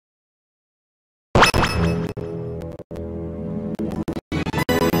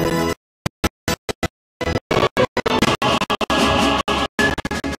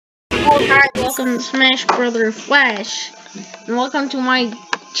Alright, welcome to Smash Brother Flash, and welcome to my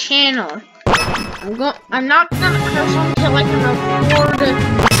channel. I'm not gonna curse until I can afford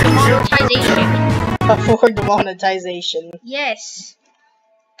monetization. Afford monetization. Yes.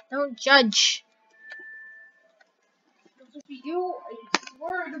 Don't judge. If you do, I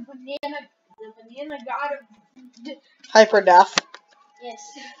swear the banana god of... Hyper death. Yes.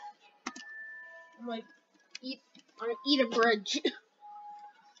 I'm like, eat a grudge.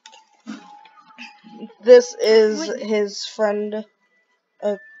 This is his friend,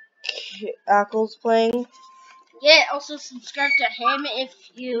 Ackles playing. Yeah, also subscribe to him if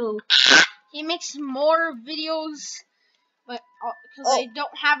you... He makes more videos, but because I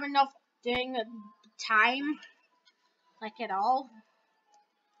don't have enough dang time, like at all.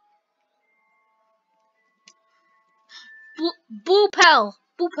 Boopel.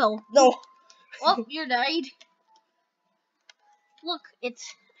 No. Oh, you died. Look,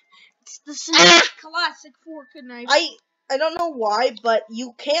 it's the Smash Classic fork and knife. I don't know why, but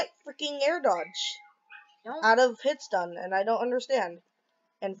you can't freaking air dodge out of hit stun, and I don't understand.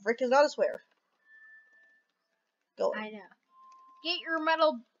 And frick is not a swear. Go. I know. Get your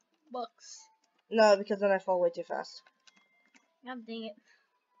metal books. No, because then I fall way too fast. God dang it.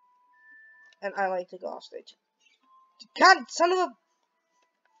 And I like to go off stage. God, son of a...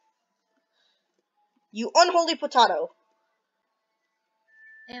 You unholy potato.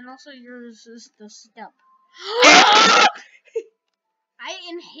 And also yours is the step. I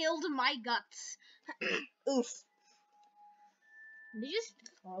inhaled my guts. Oof. Did you just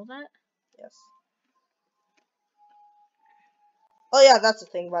follow that? Yes. Oh yeah, that's a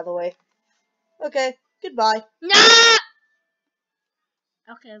thing, by the way. Okay, goodbye. No!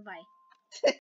 Okay, bye.